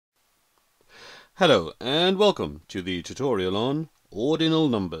Hello and welcome to the tutorial on ordinal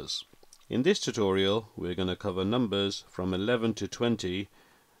numbers. In this tutorial we're going to cover numbers from 11 to 20,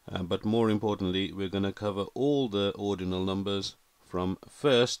 but more importantly we're going to cover all the ordinal numbers from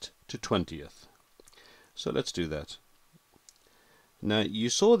 1st to 20th. So let's do that. Now you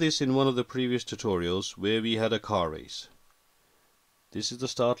saw this in one of the previous tutorials where we had a car race. This is the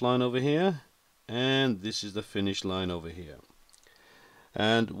start line over here and this is the finish line over here.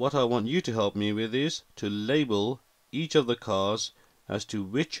 And what I want you to help me with is to label each of the cars as to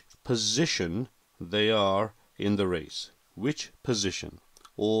which position they are in the race. Which position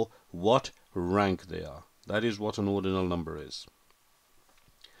or what rank they are. That is what an ordinal number is.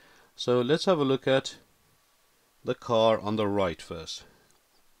 So let's have a look at the car on the right first.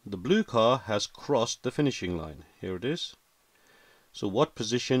 The blue car has crossed the finishing line. Here it is. So what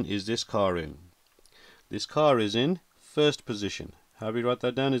position is this car in? This car is in first position. How we write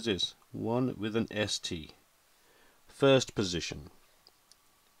that down is this, 1 with an ST. First position.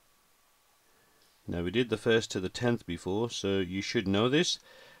 Now we did the 1st to the 10th before, so you should know this.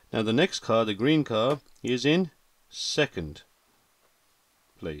 Now the next car, the green car, is in second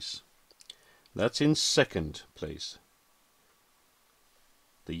place. That's in second place.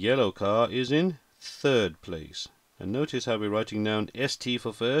 The yellow car is in third place. And notice how we're writing down ST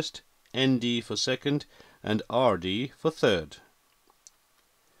for first, ND for second, and RD for third.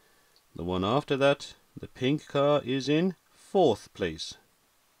 The one after that, the pink car, is in 4th place.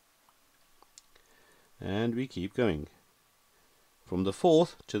 And we keep going. From the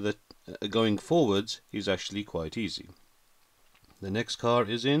 4th to the going forwards is actually quite easy. The next car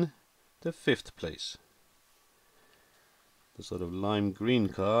is in the 5th place. The sort of lime green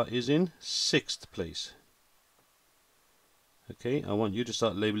car is in 6th place. Okay, I want you to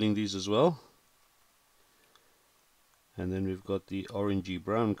start labeling these as well. And then we've got the orangey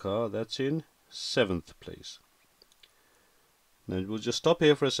brown car, that's in 7th place. Now we'll just stop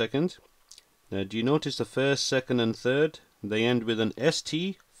here for a second. Now do you notice the 1st, 2nd and 3rd? They end with an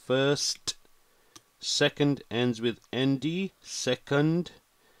ST, first. 2nd ends with ND, second.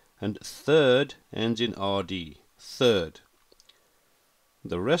 And 3rd ends in RD, third.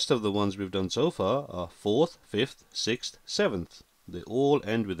 The rest of the ones we've done so far are 4th, 5th, 6th, 7th. They all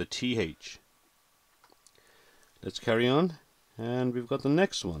end with a TH. Let's carry on, and we've got the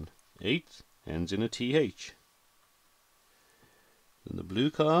next one. 8th ends in a TH. Then the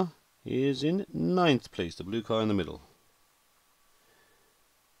blue car is in 9th place, the blue car in the middle.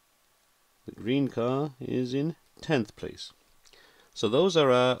 The green car is in 10th place. So those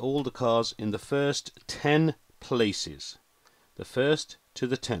are all the cars in the first 10 places. The 1st to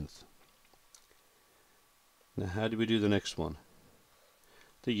the 10th. Now how do we do the next one?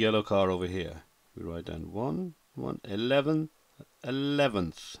 The yellow car over here. We write down 1, 11th,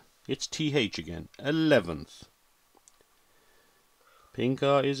 11th. It's TH again, 11th. Pink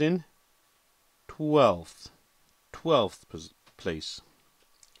car is in 12th, 12th place.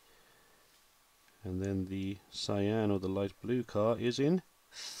 And then the cyan or the light blue car is in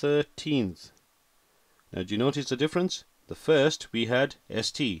 13th. Now do you notice the difference? The 1st we had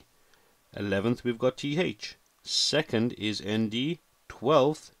ST, 11th we've got TH, 2nd is ND,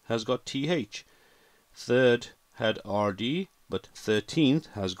 12th has got TH, 3rd had RD, but 13th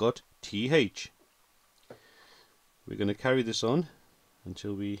has got TH. We're going to carry this on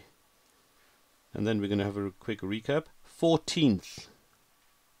until and then we're going to have a quick recap. 14th.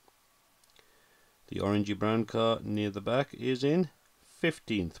 The orangey brown car near the back is in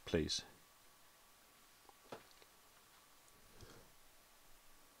 15th place.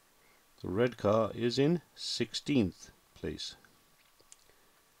 The red car is in 16th place.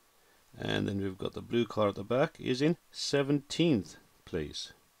 And then we've got the blue car at the back is in 17th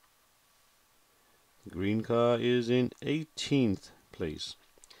place. The green car is in 18th place.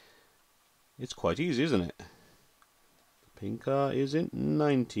 It's quite easy, isn't it? The pink car is in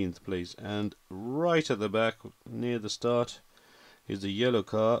 19th place, and right at the back near the start is the yellow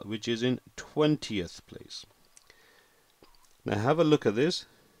car, which is in 20th place. Now have a look at this.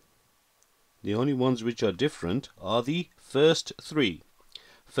 The only ones which are different are the first 3.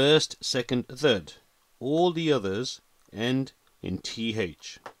 1st, 2nd, 3rd. All the others end in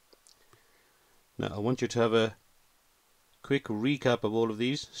TH. Now I want you to have a quick recap of all of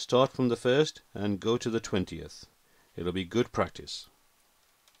these. Start from the 1st and go to the 20th. It'll be good practice.